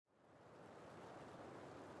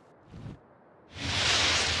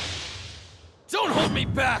Hold me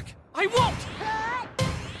back! I won't!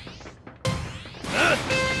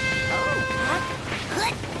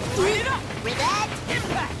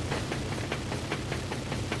 Impact!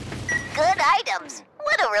 Good items.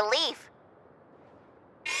 What a relief.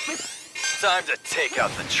 Time to take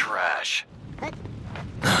out the trash.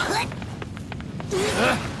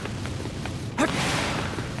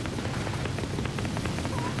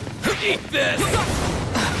 Eat this!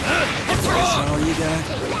 What's wrong? All you got?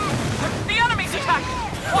 The enemy's attacking!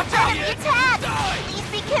 Watch out! Enemy attack! Please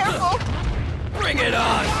be careful. Bring it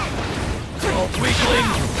on! Oh, weakling!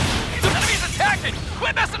 The enemy's attacking!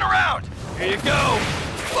 Quit messing around! Here you go!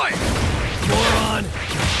 Fight! Moron!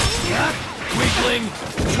 Yeah? Weakling!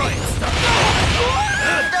 Try and stop!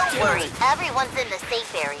 Don't worry, everyone's in the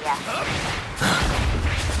safe area.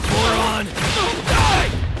 Moron! Die!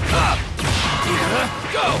 Up!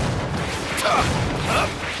 Go! Up!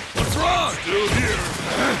 What's wrong? Still here.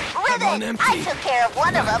 I'm on Ribbit! empty. I took care of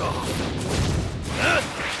one of them.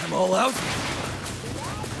 I'm all out.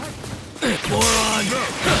 Moron!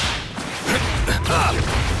 Up!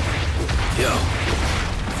 Yo!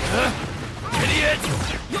 Idiot!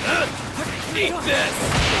 Eat this!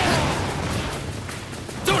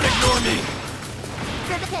 Don't ignore me!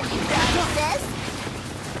 Ribbit, can you grab this?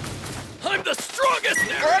 I'm the strongest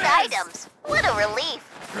there Good is! items. What a relief.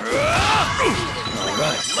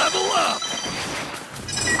 Alright, level up!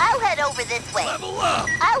 I'll head over this way. Level up!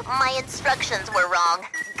 My instructions were wrong.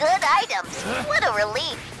 Good items. What a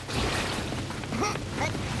relief.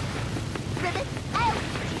 Ribbit, I'll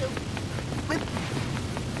get you.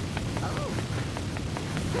 Oh.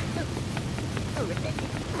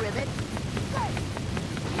 Ribbit.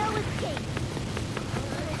 No escape.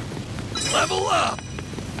 Level up!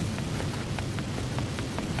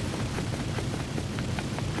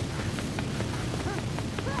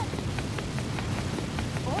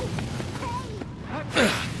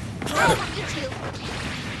 I'll get you.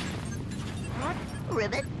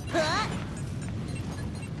 Ribbit.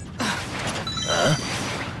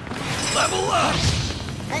 Level up!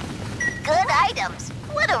 Good items.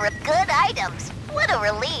 Good items. What a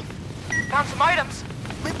relief. Found some items.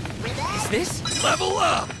 Ribbit. This? Level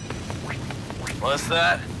up! What's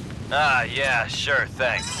that? Ah, yeah, sure,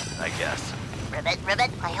 thanks, I guess. Ribbit.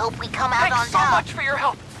 I hope we come out on Thanks so top. much for your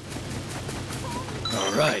help.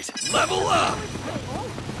 Alright, level up!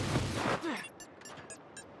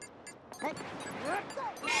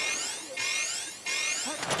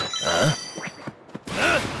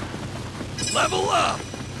 Level up!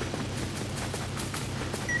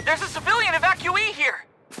 There's a civilian evacuee here!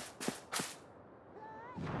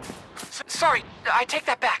 Sorry, I take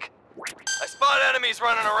that back. I spot enemies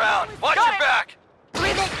running around. Watch Got your it. back!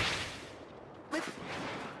 Ribbit.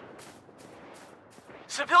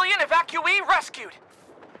 Civilian evacuee rescued!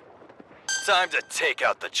 Time to take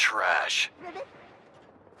out the trash. Ribbit.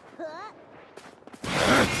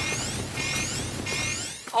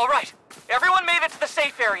 All right, everyone made it to the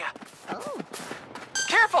safe area. Oh.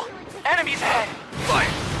 Careful! Enemies ahead! Fire!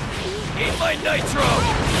 Eat my nitro!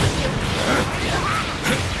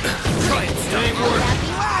 Try and stay word!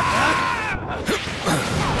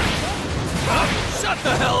 Shut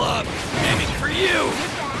the hell up! Aiming for you!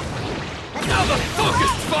 Now the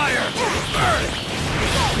focused fire! Burn!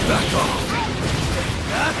 Back off!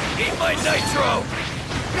 Eat my nitro!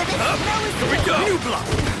 Here we go! New block!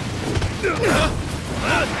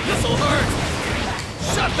 This'll hurt!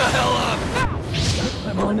 Shut the hell up!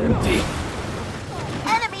 I'm on empty.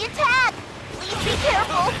 Enemy attack! Please be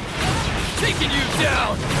careful. Taking you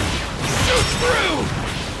down! Shoot through!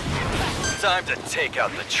 Time to take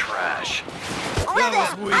out the trash.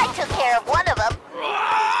 Ribbit, weak. I took care of one of them.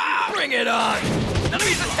 Bring it on!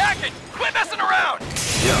 Enemies attacking! Quit messing around!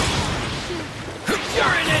 You're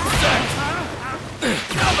an insect!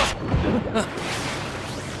 Now the...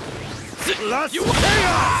 You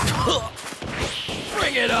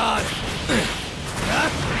Bring it on!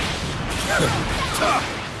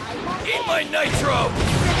 Eat my nitro!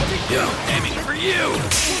 Aiming for you!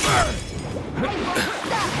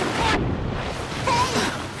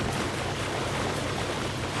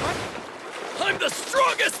 I'm the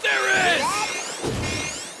strongest there is!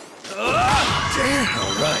 Damn!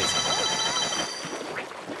 All right.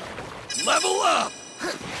 Level up!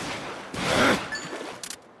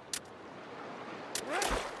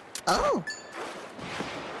 Oh.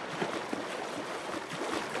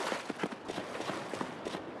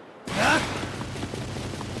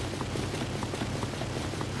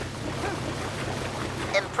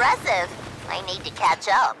 Impressive. I need to catch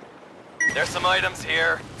up. There's some items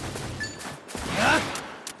here.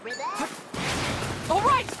 All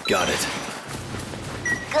right! Got it.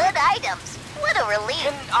 Good items. What What a relief.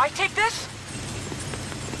 Can I take this?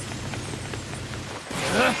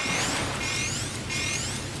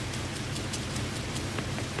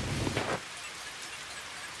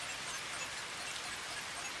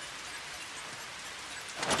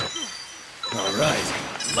 All right,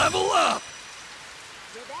 level up.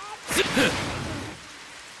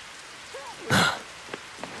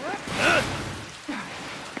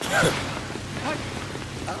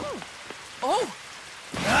 Oh!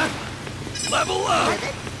 Level up.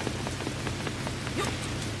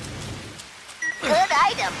 Good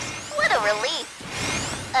items. What a relief.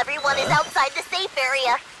 Everyone is outside the safe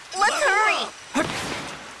area. Let's hurry.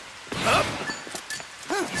 Up.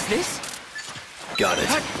 Is this? Got it.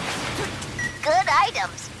 Good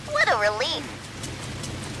items. What a relief.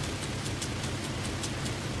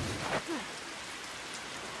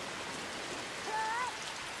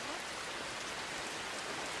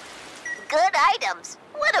 Good items.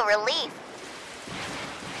 What a relief.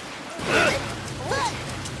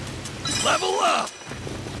 Level up.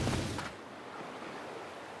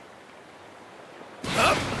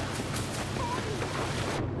 Up.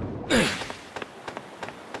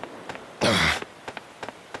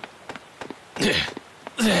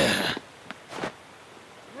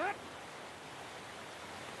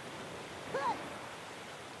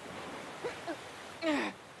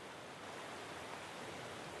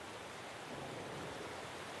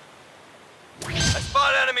 I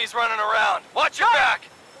spot enemies running around. Watch your back!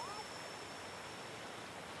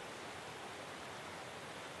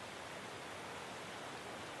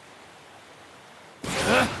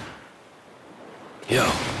 Yo.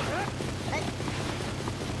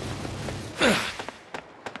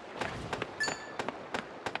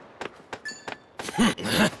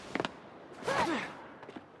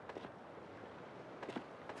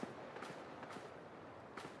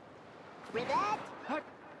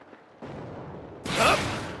 Up.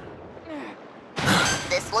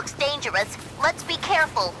 This looks dangerous. Let's be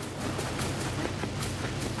careful.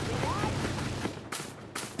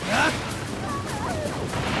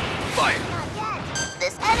 Fire.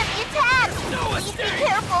 This enemy attacks. No Please be escape.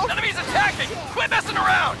 careful. Enemies attacking! Quit messing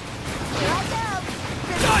around!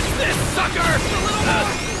 Dodge this, sucker.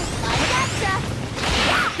 I gotcha.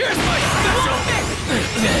 Here's my special.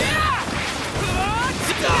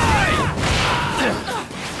 Die.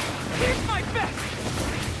 Here's my best!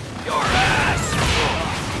 Your ass!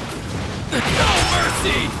 No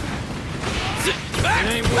mercy! Back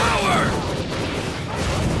power!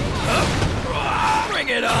 Bring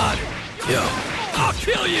it on! Yo, I'll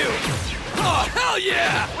kill you! Oh, hell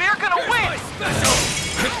yeah! We're gonna Here's win! my special!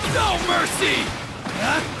 No mercy!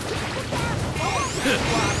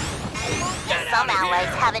 Get Some out of allies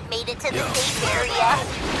here! haven't made it to the Yo. safe area.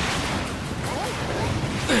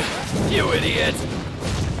 You idiot!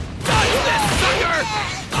 Dodge this, sucker!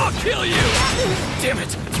 I'll kill you! Damn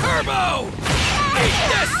it! Turbo! Eat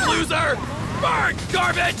this, loser! Burn,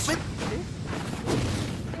 garbage!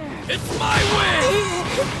 It's my win!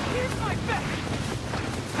 Here's my best!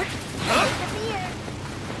 Huh?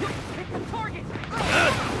 Hit the target!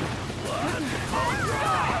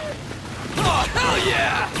 Oh, hell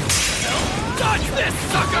yeah! Dodge this,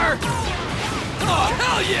 sucker! Oh,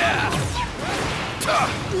 hell yeah! I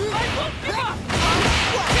won't give up!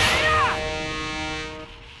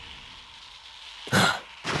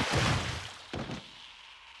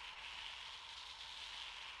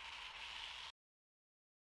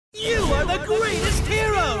 You are the greatest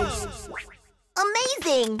heroes!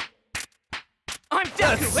 Amazing! I'm Deku,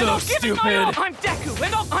 That's and so I'll give it my stupid. all! I'm Deku,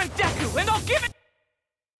 and I'll give it...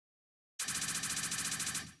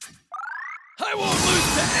 I won't lose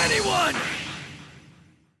to anyone!